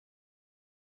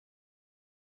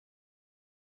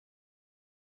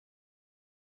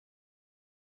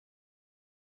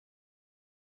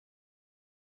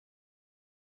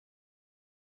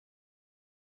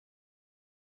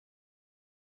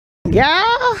Yeah.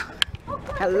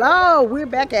 Hello, we're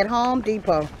back at Home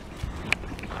Depot.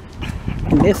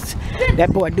 And that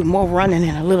boy do more running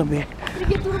in a little bit.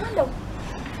 Get through the window.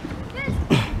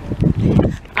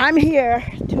 I'm here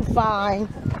to find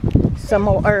some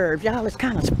more herbs. Y'all, it's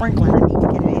kind of sprinkling. I need to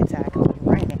get it inside because it's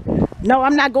raining. No,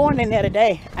 I'm not going in there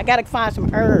today. I gotta find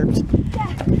some herbs.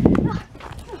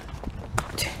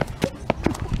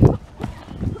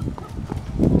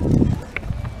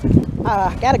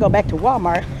 I gotta go back to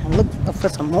Walmart and look for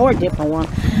some more different ones.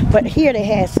 But here they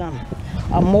had some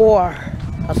more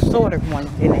assorted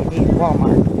ones than they did at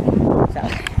Walmart. So,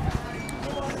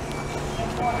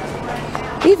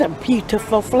 these are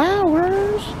beautiful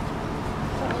flowers.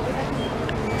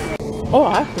 Oh,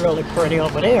 that's really pretty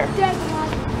over there.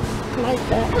 Like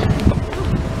that.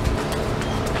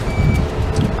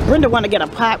 Brenda want to get a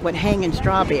pot with hanging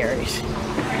strawberries.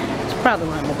 That's probably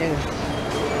what I'm gonna do.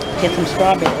 Get some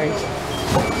strawberries.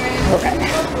 Okay.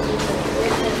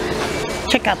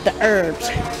 Check out the herbs.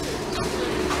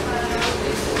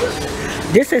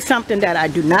 This is something that I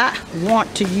do not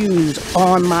want to use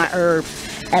on my herbs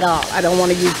at all. I don't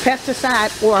want to use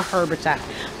pesticide or herbicide.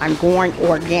 I'm going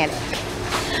organic.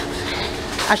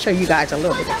 I'll show you guys a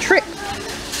little bit of trick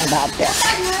about that.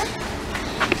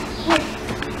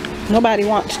 Nobody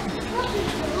wants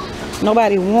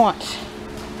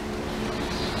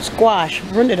squash.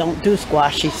 Brenda don't do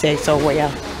squash, she says so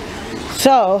well.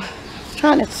 So,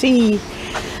 trying to see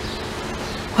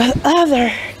what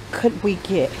other could we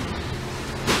get.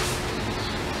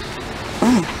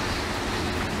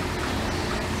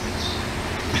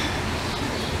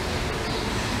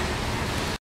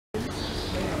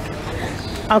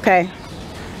 Okay,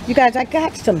 you guys, I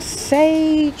got some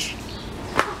sage.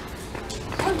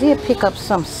 I did pick up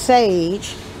some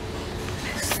sage.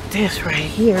 What's this right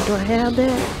here? Do I have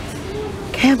that?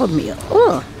 Chamomile.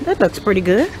 Oh, that looks pretty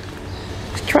good.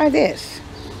 Let's try this.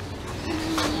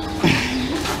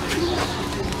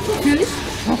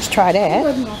 Let's try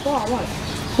that.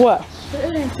 What?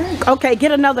 Okay,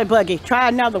 get another buggy. Try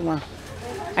another one.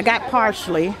 I got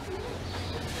parsley.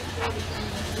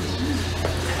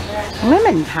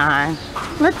 Lemon thyme.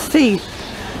 Let's see.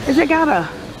 Is it got a...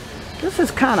 This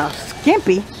is kind of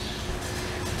skimpy.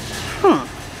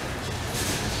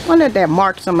 Wonder if they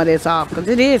mark some of this off, because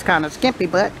it is kind of skimpy,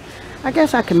 but I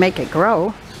guess I can make it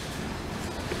grow.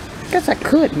 I guess I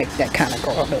could make that kind of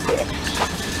grow a little bit.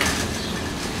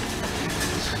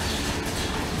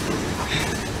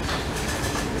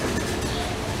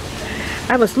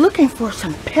 I was looking for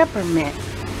some peppermint.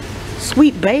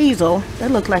 Sweet basil.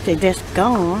 That looks like they're just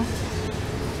gone.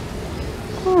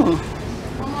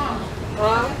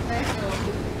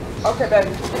 Okay, baby.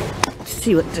 Let's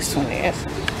see what this one is.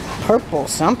 Purple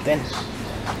something.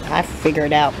 I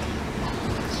figured out.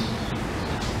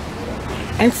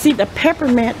 And see the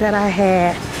peppermint that I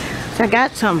had. So I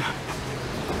got some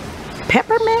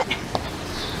peppermint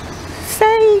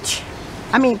sage.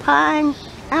 I mean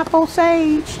pineapple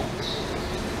sage.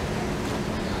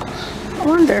 I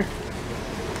wonder.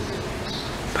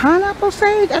 Pineapple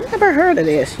sage? I've never heard of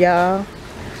this, y'all.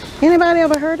 Anybody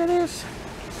ever heard of this?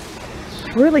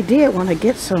 I really did want to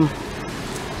get some.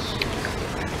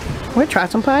 We'll try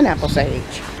some pineapple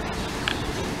sage.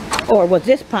 Or was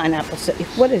this pineapple sage?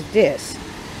 What is this?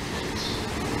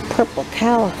 Purple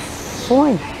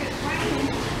California.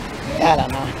 I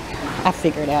don't know. I'll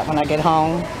figure it out when I get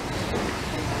home.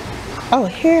 Oh,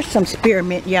 here's some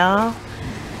spearmint, y'all.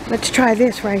 Let's try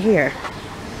this right here.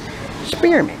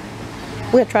 Spearmint.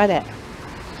 We'll try that.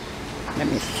 Let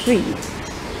me see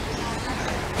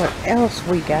what else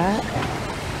we got.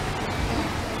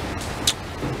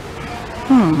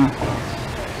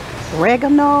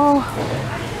 Oregano.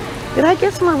 Did I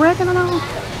get some oregano?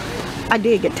 I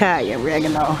did get Thai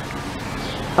oregano.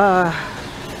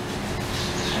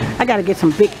 I gotta get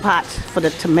some big pots for the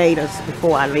tomatoes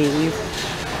before I leave.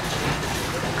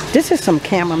 This is some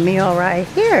chamomile right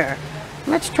here.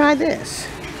 Let's try this.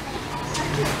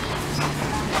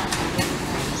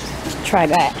 Try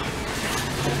that.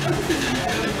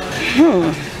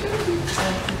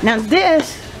 Now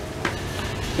this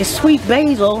is sweet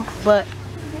basil, but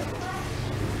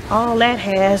all that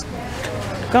has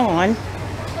gone.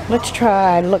 Let's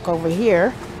try, look over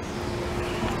here.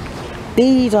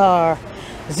 These are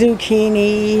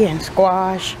zucchini and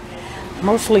squash.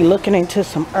 Mostly looking into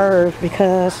some herbs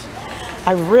because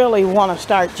I really want to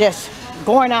start just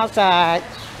going outside.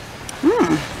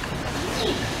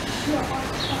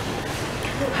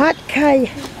 Hot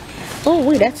cayenne. Oh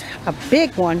wait, that's a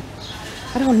big one.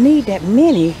 I don't need that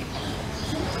many.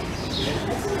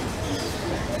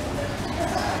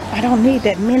 I don't need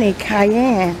that many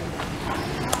cayenne.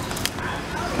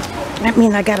 That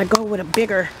means I gotta go with a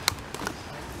bigger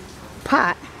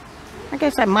pot. I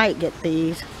guess I might get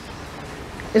these.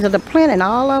 Is it a plant in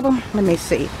all of them? Let me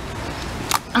see.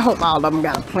 I hope all of them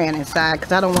got a plant inside,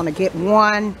 because I don't want to get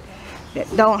one that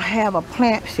don't have a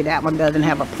plant. See, that one doesn't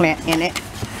have a plant in it.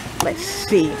 Let's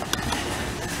see.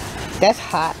 That's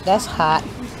hot. That's hot.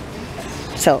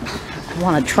 So I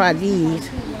want to try these.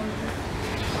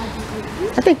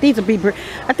 I think these will be.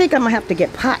 I think I'm gonna have to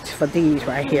get pots for these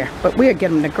right here. But we'll get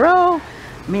them to grow.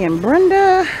 Me and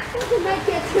Brenda.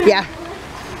 Yeah.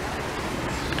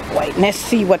 Wait. Let's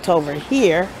see what's over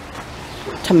here.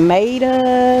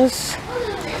 Tomatoes.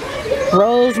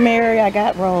 Rosemary. I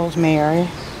got rosemary.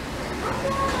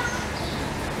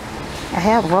 I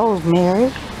have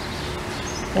rosemary.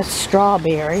 That's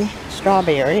strawberry.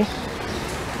 Strawberry.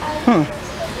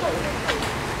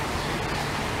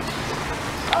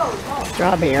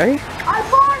 Strawberry.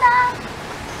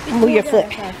 Move your foot.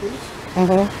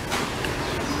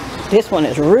 This one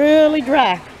is really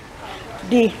dry.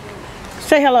 D.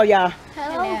 Say hello, y'all.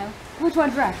 Hello. Which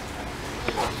one's dry?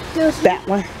 That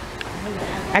one.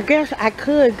 I guess I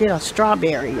could get a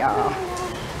strawberry, y'all.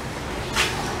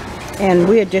 And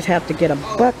we'll just have to get a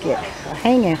bucket, a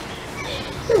hanging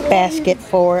basket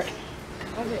for it.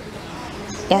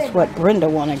 That's what Brenda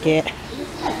want to get.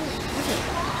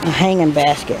 A hanging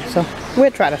basket. So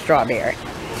we'll try the strawberry.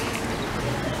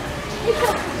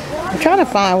 I'm trying to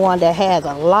find one that has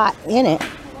a lot in it.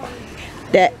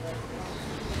 That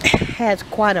has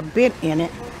quite a bit in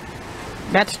it.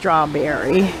 That's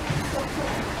strawberry.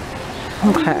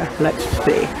 Okay, let's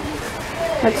see.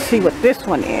 Let's see what this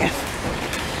one is.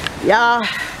 Y'all,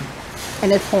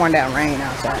 and it's pouring down rain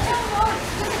outside.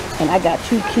 And I got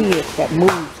 2 kids that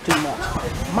move too much.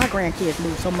 My grandkids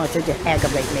move so much they just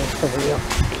aggravate me, for real.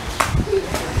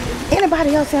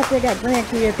 Anybody else out there got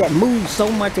grandkids that move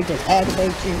so much they just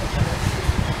aggravate you?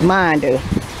 Mine do.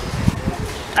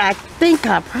 I think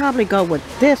I'll probably go with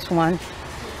this one.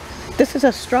 This is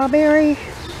a strawberry.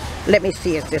 Let me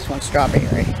see if this one's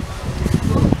strawberry.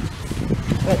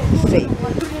 Let's see.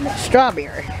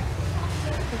 Strawberry.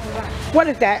 What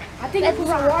is that? I think I put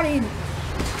some water in.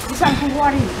 This one put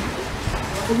water in.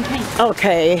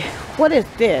 Okay. What is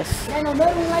this? Ain't no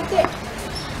nothing like that.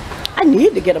 I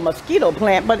need to get a mosquito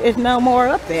plant, but it's no more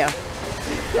up there.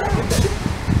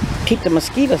 Keep the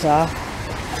mosquitoes off.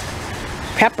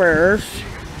 Peppers.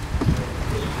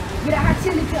 Get a hot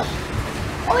chili pepper.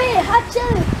 Oh yeah, hot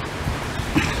chili.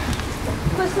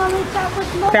 Put some on top of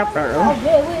some Pepper. Oh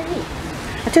yeah, wait a minute.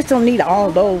 I just don't need all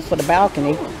those for the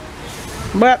balcony.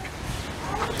 But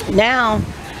now,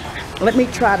 let me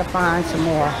try to find some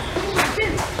more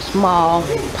small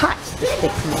pots to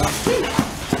stick more.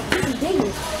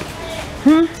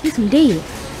 Get some dead.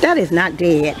 That is not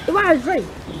dead. Why is it?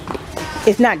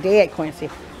 It's not dead, Quincy.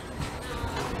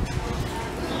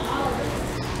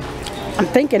 I'm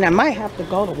thinking I might have to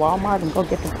go to Walmart and go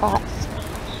get the pots.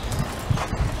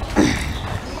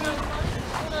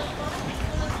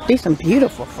 These some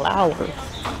beautiful flowers.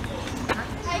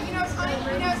 Hey, you know what's funny?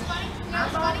 You know what's funny?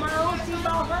 You know what's funny?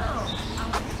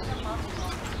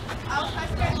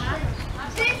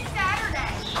 This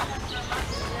Saturday.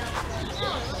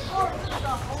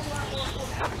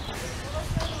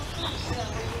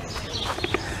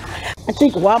 I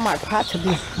think Walmart pots would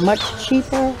be much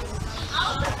cheaper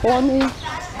for me.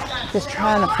 Just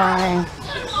trying to find.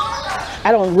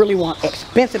 I don't really want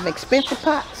expensive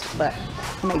pots, but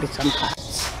maybe some pots.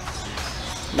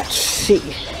 Let's see.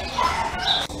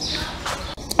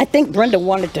 I think Brenda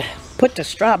wanted to put the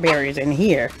strawberries in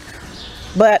here,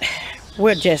 but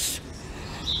we'll just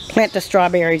plant the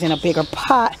strawberries in a bigger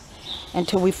pot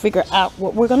until we figure out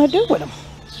what we're gonna do with them.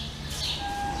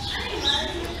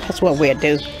 That's what we'll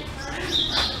do.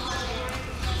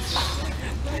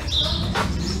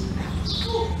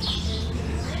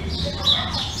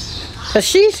 But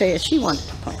she said she wanted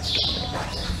to plant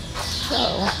strawberries. So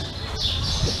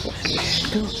that's what she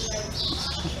should do.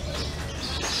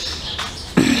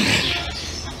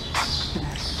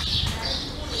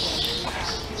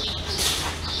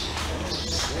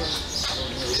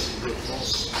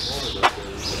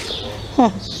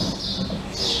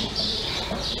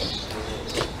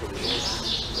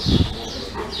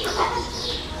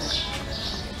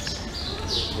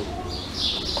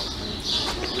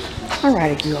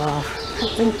 Alrighty, you all. I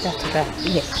think that's about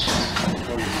it.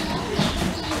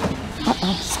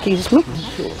 Excuse me.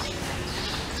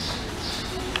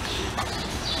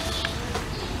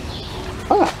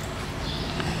 Oh.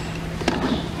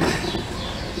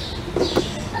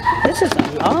 This is a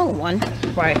long one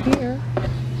right here.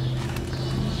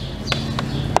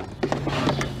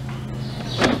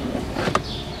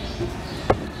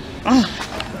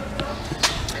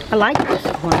 I like this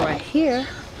one right here.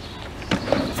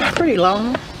 It's pretty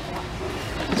long.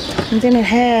 And then it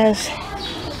has,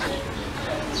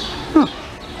 I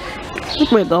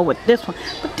think we'll go with this one.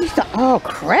 But these are all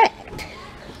cracked.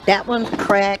 That one's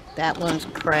cracked, that one's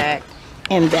cracked,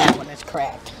 and that one is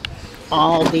cracked.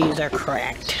 All these are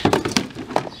cracked.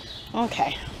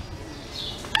 Okay.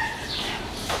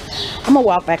 I'm gonna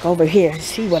walk back over here and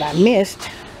see what I missed.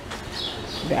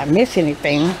 Did I miss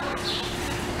anything?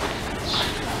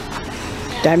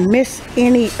 Did I miss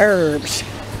any herbs?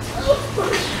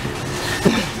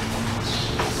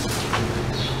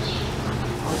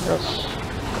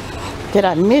 Did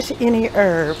I miss any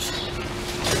herbs?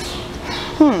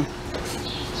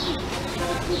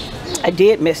 I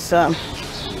did miss some.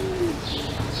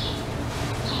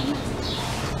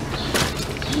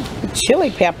 Chili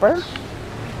pepper.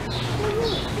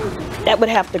 That would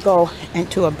have to go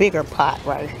into a bigger pot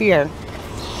right here.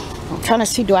 I'm trying to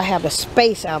see, do I have a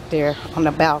space out there on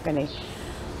the balcony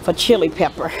for chili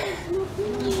pepper?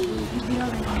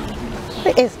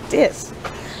 What is this?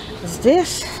 Is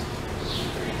this?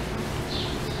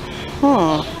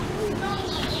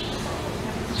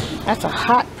 That's a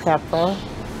hot pepper.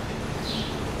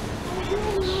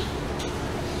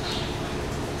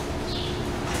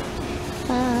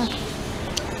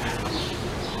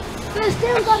 There's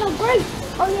still got no grapes.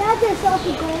 Oh yeah, I just saw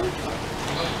some grapes.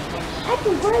 I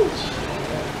can grapes.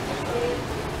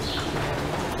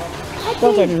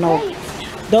 Those are no.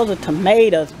 Those are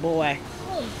tomatoes, boy.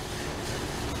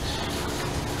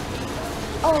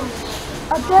 Oh,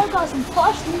 there got some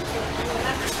parsley.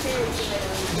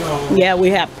 Yeah, we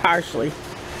have parsley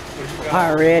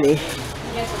already.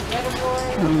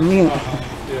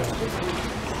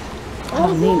 I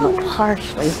don't need no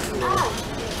parsley.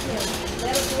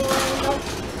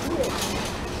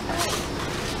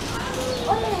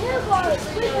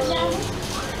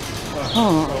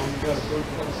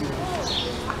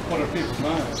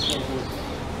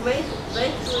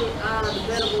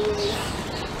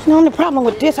 You know, the problem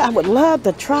with this, I would love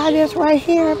to try this right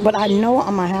here, but I know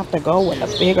I'm gonna have to go with a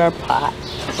bigger pot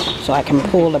so I can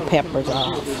pull the peppers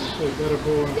off.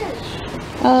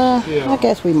 I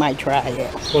guess we might try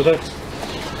it. Well,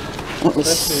 Let me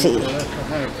see.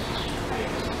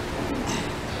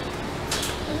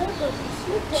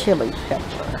 Chili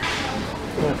pepper.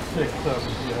 That's 6 of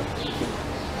them, yeah.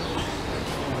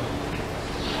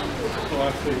 Oh,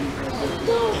 I see.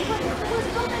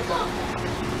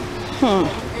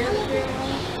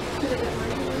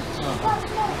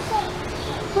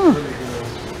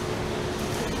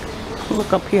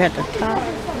 Look up here at the top.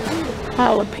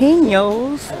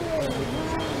 Jalapenos.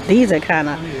 These are kind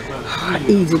of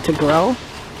easy to grow.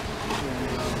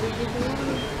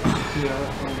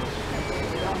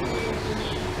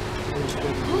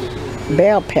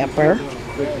 Bell pepper.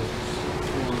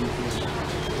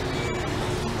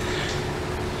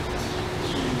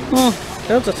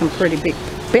 Those are some pretty big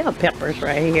bell peppers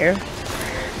right here.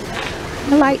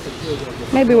 I like,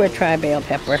 maybe we'll try bell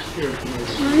pepper.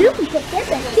 You can put that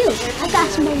back too. I got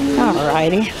some.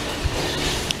 Alrighty.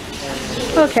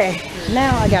 Okay,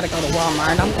 now I gotta go to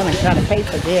Walmart. I'm gonna try to pay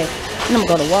for this. And I'm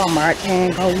gonna go to Walmart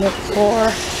and go look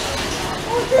for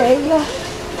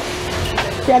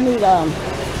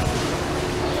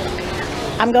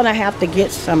I'm gonna have to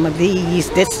get some of these,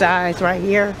 this size right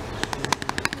here,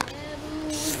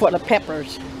 for the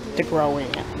peppers to grow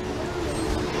in.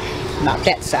 Not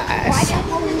that size.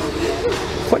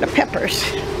 For the peppers.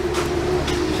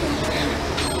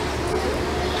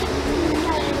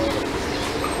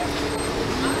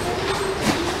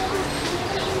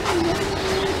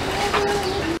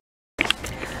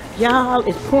 Y'all,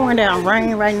 it's pouring down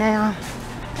rain right now,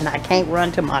 and I can't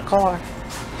run to my car.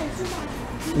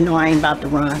 You know I ain't about to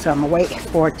run, so I'm gonna wait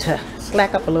for it to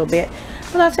slack up a little bit.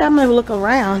 But I said I'm gonna look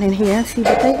around in here and see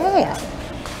what they have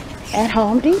at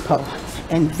Home Depot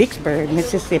in Vicksburg,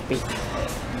 Mississippi.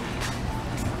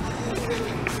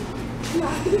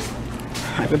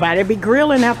 Everybody be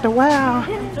grilling after a while.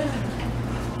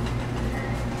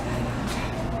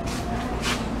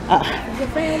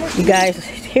 You guys,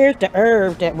 here's the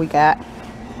herb that we got.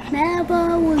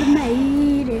 Never would have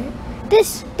made it.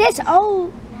 This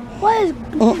old. What is?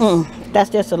 That's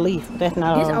just a leaf. That's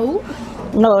not. This old?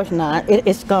 No, it's not.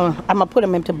 It's gonna. I'm gonna put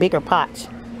them into bigger pots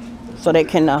so they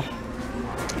can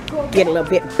get a little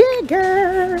bit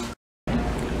bigger.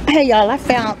 Hey y'all, I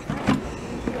found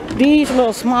these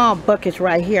little small buckets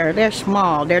right here. They're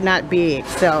small. They're not big,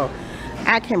 so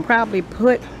I can probably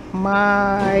put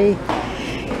my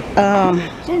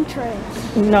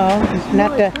no,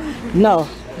 not the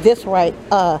this right.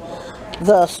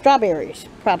 The strawberries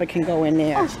probably can go in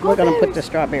there. We're gonna put the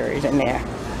strawberries in there.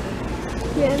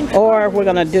 Or we're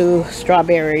gonna do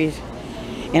strawberries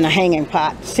in a hanging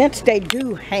pot, since they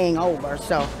do hang over.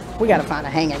 So we gotta find a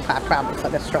hanging pot probably for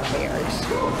the strawberries.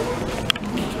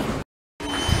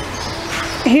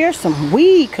 Here's some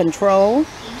weed control.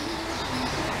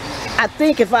 I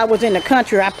think if I was in the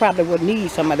country, I probably would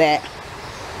need some of that.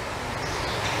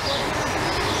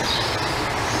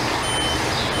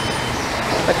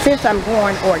 But since I'm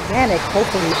going organic,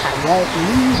 hopefully I won't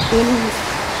need any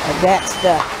of that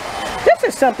stuff. This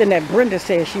is something that Brenda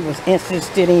said she was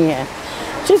interested in.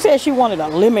 She said she wanted a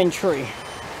lemon tree.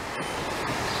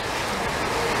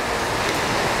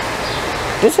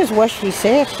 This is what she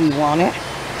said she wanted.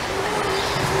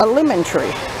 A lemon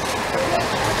tree.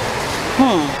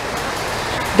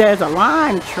 There's a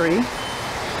lime tree.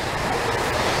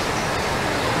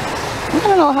 I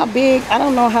don't know how big, I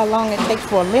don't know how long it takes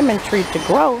for a lemon tree to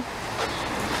grow.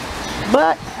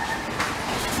 But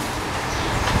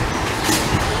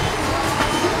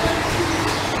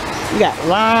you got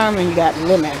lime and you got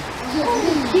lemon.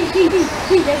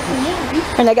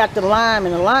 And they got the lime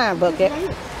in the lime bucket.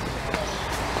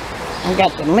 I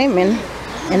got the lemon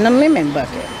in the lemon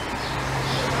bucket.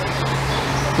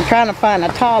 I'm trying to find the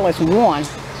tallest one.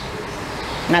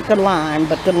 Not the lime,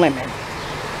 but the lemon.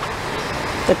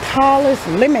 The tallest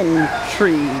lemon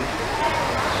tree.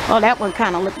 Oh, that one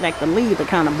kind of looked like the leaves are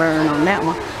kind of burned on that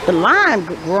one. The lime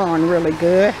growing really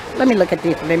good. Let me look at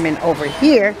this lemon over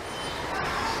here.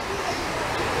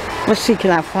 Let's see,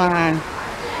 can I find?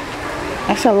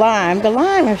 That's a lime. The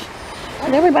lime is,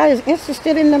 everybody's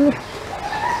interested in the.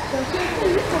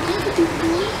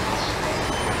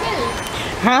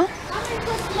 Huh?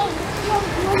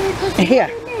 Here.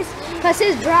 Because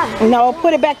it's dry. No,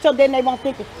 put it back so then they won't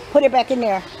think it. Put it back in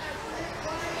there.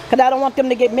 Because I don't want them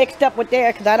to get mixed up with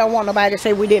there, because I don't want nobody to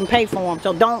say we didn't pay for them.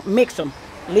 So don't mix them.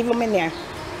 Leave them in there.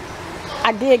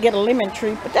 I did get a lemon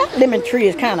tree, but that lemon tree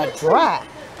is kind of dry.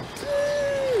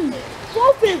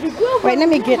 Wait, let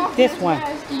me get this one.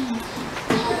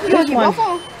 This one.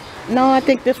 No, I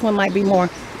think this one might be more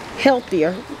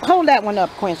healthier. Hold that one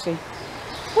up, Quincy.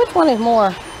 Which one is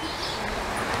more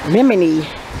lemony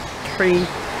tree?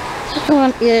 Which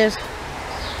one is?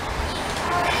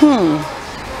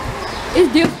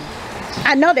 It's different.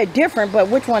 I know they're different, but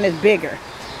which one is bigger?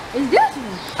 It's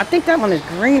different. I think that one is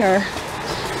greener.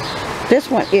 This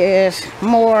one is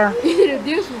more. It's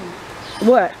different.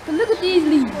 What? But look at these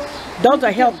leaves. Those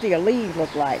are healthier leaves,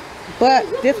 look like. But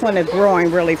this one is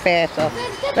growing really fast, so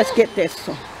let's get this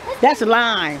one. That's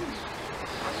lime.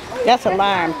 That's a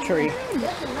lime tree.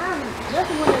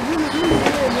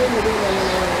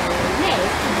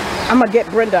 I'm gonna get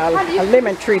Brenda a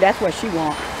lemon tree. That's what she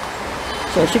wants.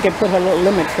 So she can put her little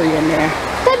lemon tree in there.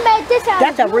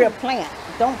 That's a real plant.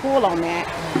 Don't pull on that.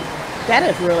 That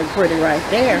is really pretty right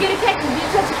there. Get a cactus.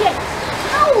 Get such a cactus.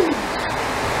 No.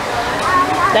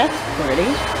 That's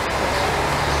pretty.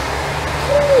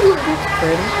 That's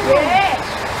pretty. Yeah.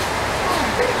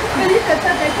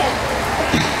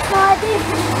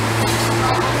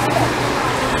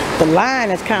 The line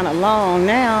is kind of long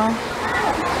now.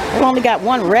 We've only got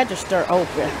one register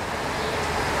open.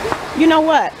 You know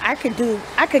what? I could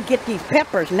get these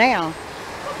peppers now.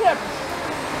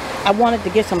 I wanted to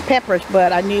get some peppers,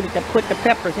 but I needed to put the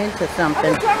peppers into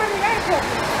something.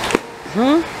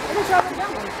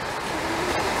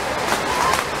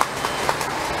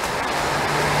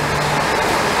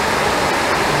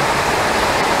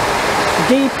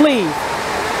 D, please.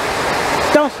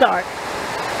 Don't start.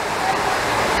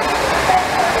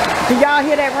 Do y'all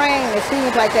hear that rain? It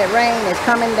seems like that rain is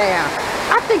coming down.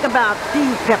 I think about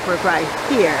these peppers right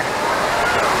here.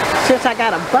 Since I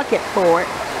got a bucket for it.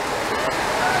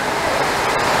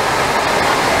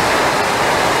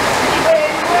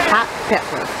 Hot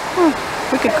peppers.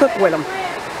 We could cook with them.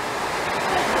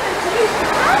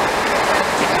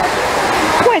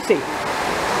 Quincy,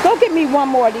 go get me one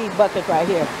more of these buckets right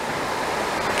here.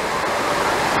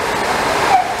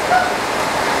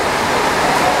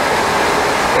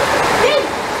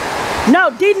 No,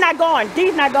 D's not going.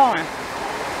 D's not going.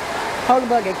 Hold the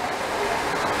bucket.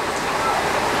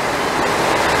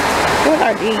 What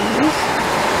are these?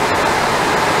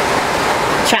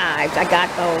 Chives. I got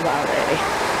those already.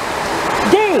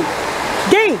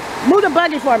 D, move the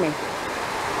bucket for me.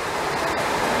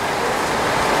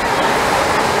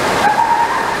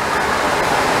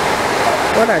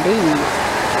 What are these?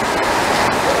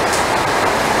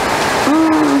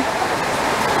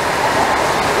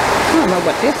 I don't know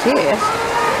what this is.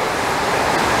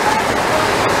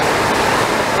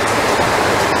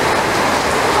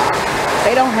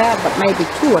 They don't have but maybe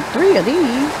 2 or 3 of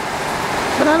these.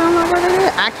 But I don't know what it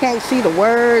is. I can't see the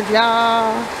words,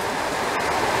 y'all.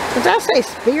 Does that say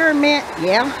spearmint?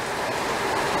 Yeah. It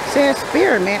says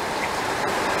spearmint.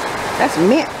 That's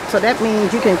mint. So that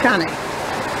means you can kind of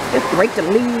just break the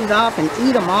leaves off and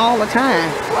eat them all the time.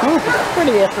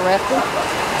 Pretty interesting.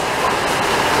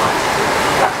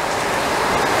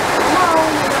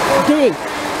 Dig.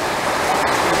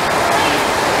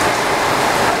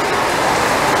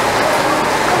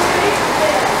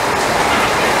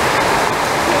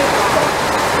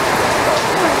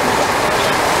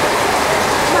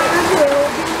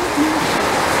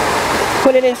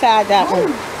 Put it inside that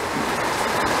one.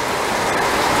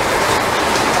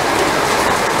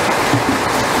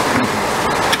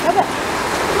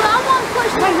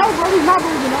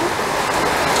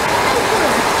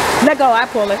 Let go, I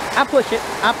pull it. I push it.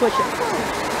 I push it.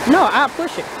 No, I'll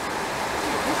push it.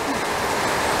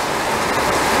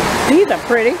 These are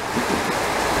pretty.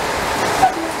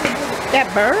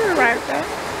 That bird right there.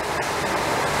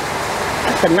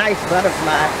 That's a nice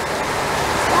butterfly.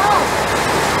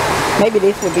 Maybe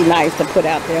this would be nice to put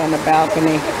out there on the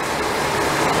balcony.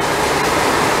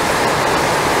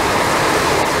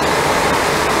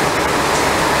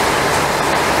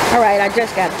 Alright, I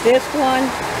just got this one,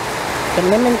 the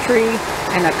lemon tree,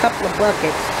 and a couple of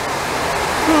buckets.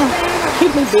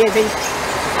 Keep me busy.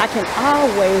 I can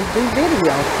always do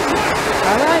video.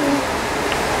 Alrighty.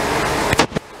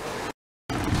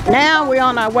 Now we're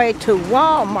on our way to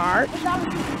Walmart.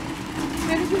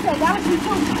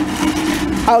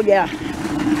 Oh yeah.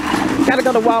 Gotta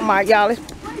go to Walmart, y'all. It's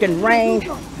getting rained.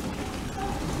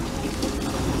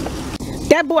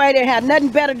 That boy didn't have nothing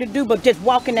better to do but just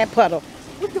walk in that puddle.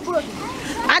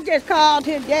 I just called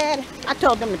his dad. I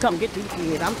told them to come get these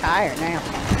kids. I'm tired now.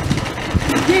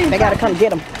 They gotta come get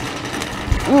them.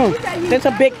 There's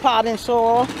a big pot in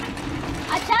soil.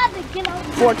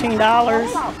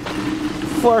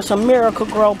 $14 for some Miracle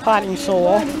Grow potting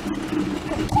soil.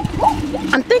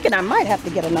 I'm thinking I might have to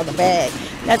get another bag.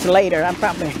 That's later. I'll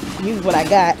probably use what I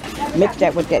got, mix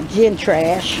that with that gin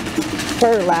trash,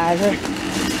 fertilizer.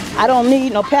 I don't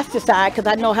need no pesticide because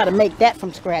I know how to make that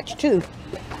from scratch too,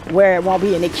 where it won't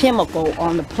be any chemical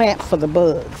on the plant for the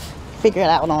bugs. Figure it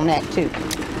out on that too.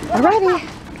 Alrighty.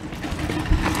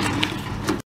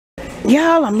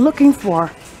 Y'all, I'm looking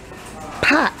for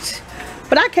pots,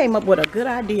 but I came up with a good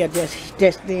idea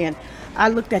just then. I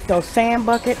looked at those sand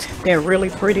buckets. They're really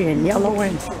pretty and yellow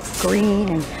and green,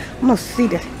 and I'm gonna see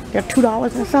that they're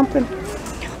 $2 and something,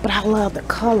 but I love the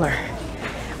color.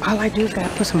 All I do is gotta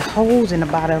put some holes in the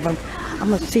bottom of them. I'm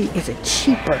gonna see, is it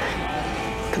cheaper?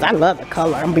 Because I love the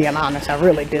color, I'm being honest, I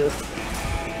really do.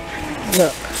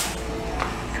 Look,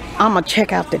 I'm gonna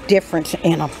check out the difference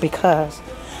in them because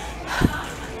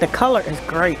the color is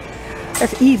great.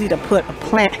 It's easy to put a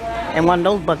plant in one of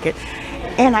those buckets,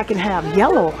 and I can have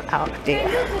yellow out there.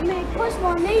 Push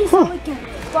one of these so we can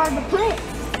start the plant.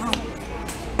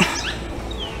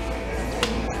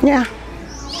 Yeah.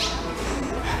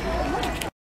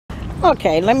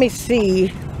 Okay, let me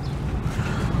see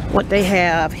what they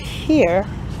have here.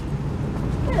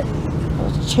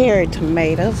 Those cherry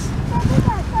tomatoes.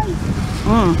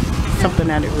 Something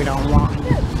that we don't want.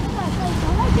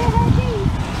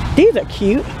 These are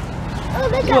cute.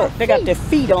 Look, they got their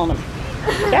feet on them.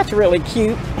 That's really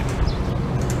cute.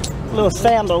 Little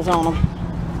sandals on them.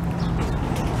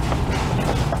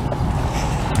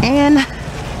 And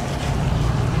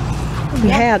we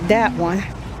have that one.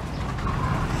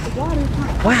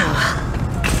 Wow.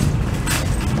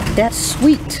 That's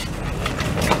sweet.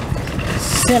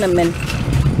 Cinnamon.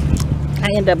 I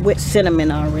end up with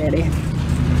cinnamon already.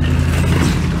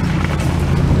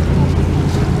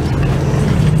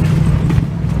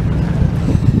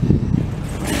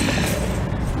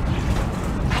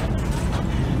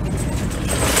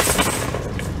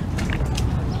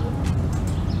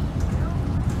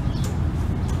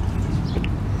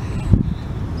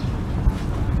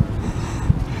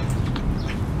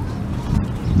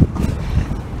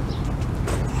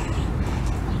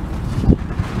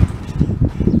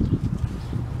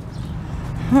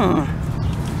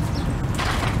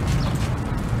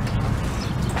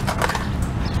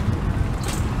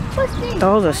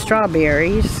 Those are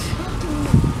strawberries.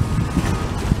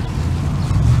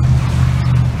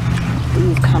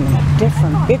 These come in a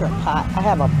different, bigger pot. I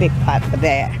have a big pot for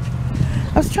that.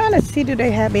 I was trying to see, do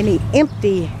they have any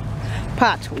empty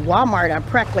pots? Walmart are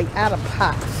practically out of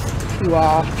pots, you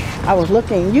all. I was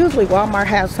looking, usually Walmart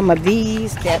has some of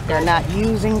these that they're not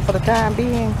using for the time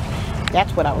being.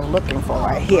 That's what I was looking for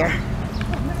right here.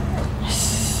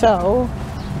 So,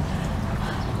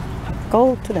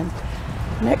 go to the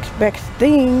next best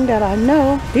thing that I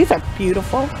know. These are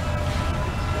beautiful.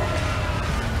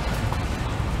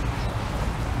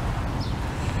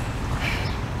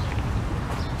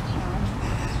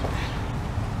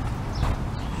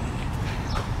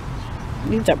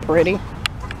 These are pretty.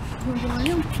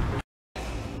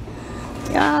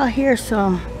 Y'all, here's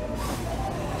some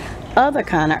other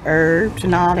kind of herbs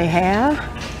and all they have.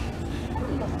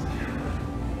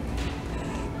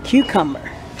 Cucumber.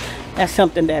 That's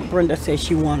something that Brenda said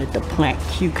she wanted to plant,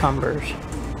 cucumbers.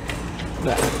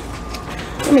 But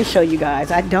let me show you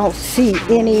guys. I don't see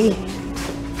any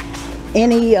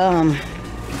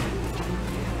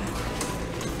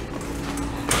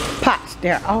pots.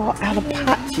 They're all out of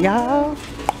pots, y'all.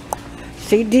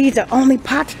 See, these are only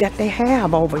pots that they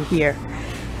have over here.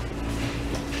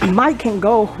 Mike can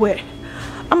go with,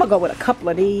 I'm gonna go with a couple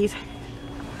of these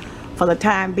for the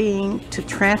time being to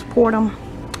transport them.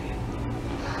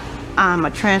 I'm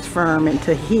gonna transfer them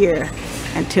into here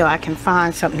until I can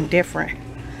find something different.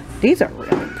 These are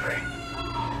really pretty.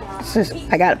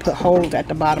 I gotta put holes at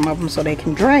the bottom of them so they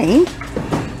can drain.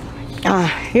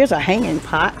 Here's a hanging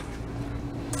pot,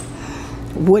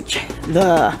 which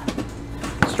the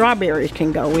strawberries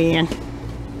can go in.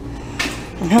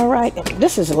 All right,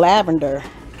 this is lavender.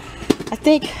 I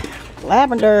think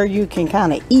lavender you can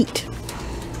kind of eat.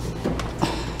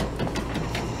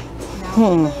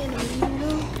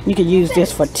 You can use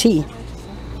this for tea.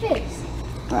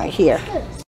 Right here.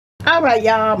 All right,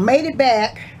 y'all, made it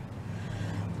back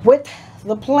with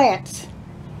the plants,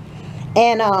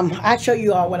 and I'll show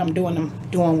you all what I'm doing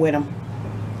with them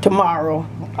tomorrow.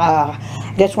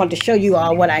 Just wanted to show you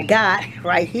all what I got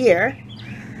right here.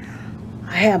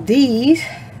 I have these.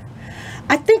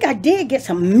 I think I did get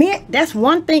some mint. That's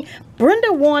one thing.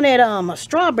 Brenda wanted a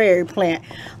strawberry plant.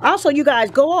 Also, you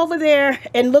guys go over there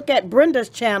and look at Brenda's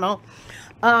channel,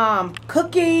 Southern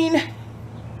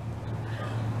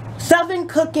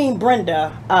Cooking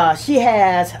Brenda. She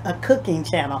has a cooking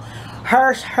channel.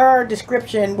 Her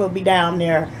description will be down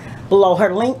there below.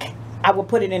 Her link, I will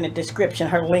put it in the description.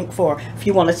 Her link for if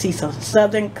you want to see some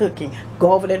Southern cooking.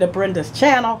 Go over to Brenda's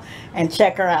channel and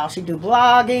check her out. She do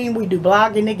vlogging. We do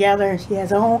vlogging together. And she has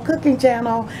her own cooking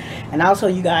channel. And also,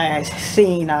 you guys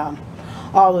seen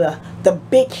all the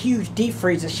big, huge deep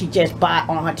freezers she just bought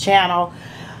on her channel,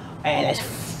 and it's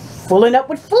filling up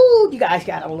with food. You guys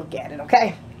gotta look at it,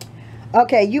 okay?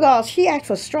 Okay, you all, she asked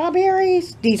for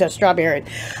strawberries. These are strawberries.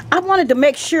 I wanted to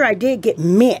make sure I did get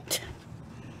mint.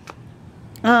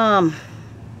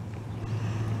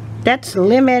 That's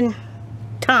lemon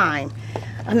thyme,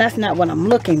 and that's not what I'm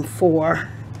looking for.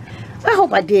 I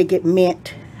hope I did get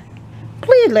mint.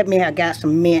 Please let me, I got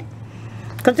some mint,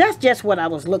 because that's just what I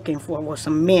was looking for, was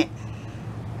some mint.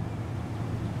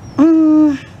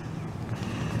 Some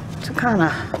kind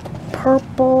of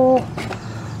purple.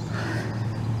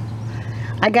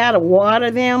 I gotta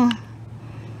water them.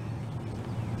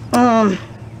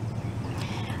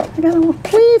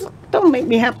 Please don't make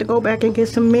me have to go back and get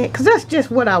some mint, because that's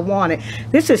just what I wanted.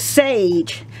 This is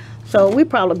sage, so we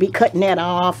probably be cutting that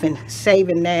off and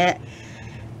saving that.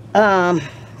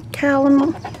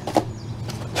 Calendar.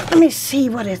 Let me see,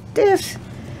 what is this?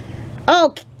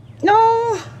 Oh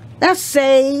no, that's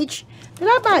sage. Did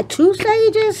I buy 2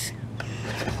 sages?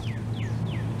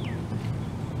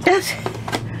 That's,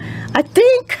 I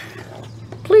think.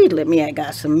 Please let me, I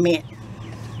got some mint.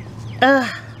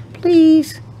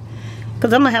 Please.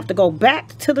 Because I'm going to have to go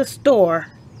back to the store.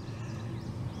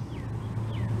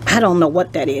 I don't know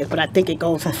what that is, but I think it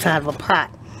goes inside of a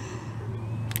pot.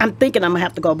 I'm thinking I'm going to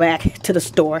have to go back to the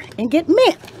store and get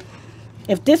mint.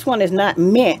 If this one is not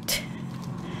mint.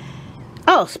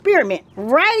 Oh, spearmint.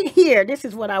 Right here. This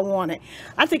is what I wanted.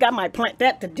 I think I might plant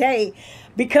that today,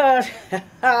 because it's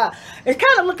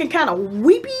kind of looking kind of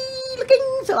weepy looking.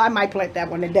 So I might plant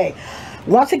that one today.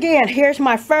 Once again, here's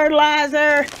my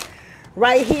fertilizer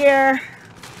right here.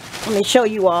 Let me show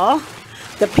you all.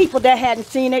 The people that hadn't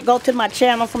seen it, go to my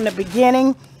channel from the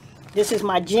beginning. This is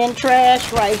my gin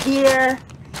trash right here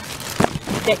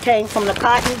that came from the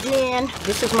cotton gin.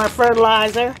 This is my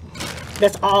fertilizer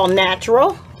that's all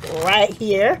natural right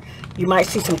here. You might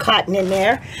see some cotton in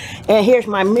there. And here's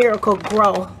my Miracle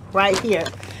Grow right here.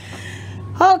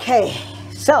 Okay,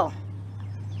 so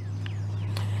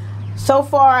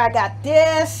far I got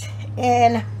this,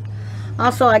 and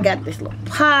also I got this little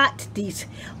pot, these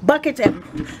buckets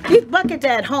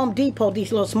at Home Depot.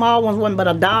 These little small ones wasn't but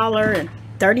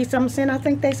 $1.30-something, I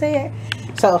think they said.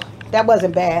 So that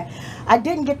wasn't bad. I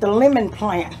didn't get the lemon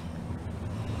plant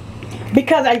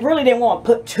because I really didn't want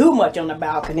to put too much on the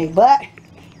balcony, but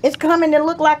it's coming to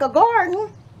look like a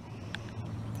garden.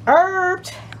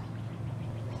 Herbs.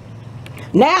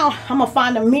 Now I'm gonna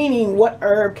find the meaning, what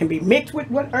herb can be mixed with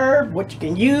what herb, what you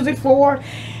can use it for,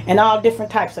 and all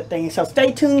different types of things. So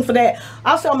stay tuned for that.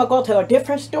 Also, I'm gonna go to a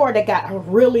different store that got a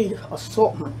really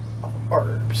assortment of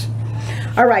herbs.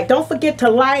 All right, don't forget to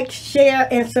like, share,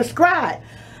 and subscribe.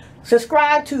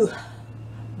 Subscribe to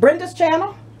Brenda's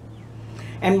channel.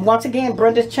 And once again,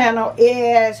 Brenda's channel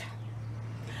is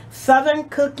Southern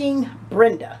Cooking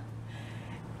Brenda.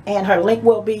 And her link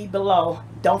will be below.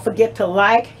 Don't forget to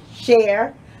like,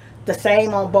 share, the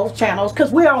same on both channels,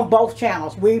 because we're on both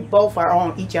channels. We both are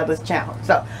on each other's channel.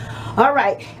 So, all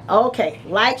right. Okay.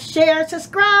 Like, share,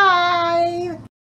 subscribe.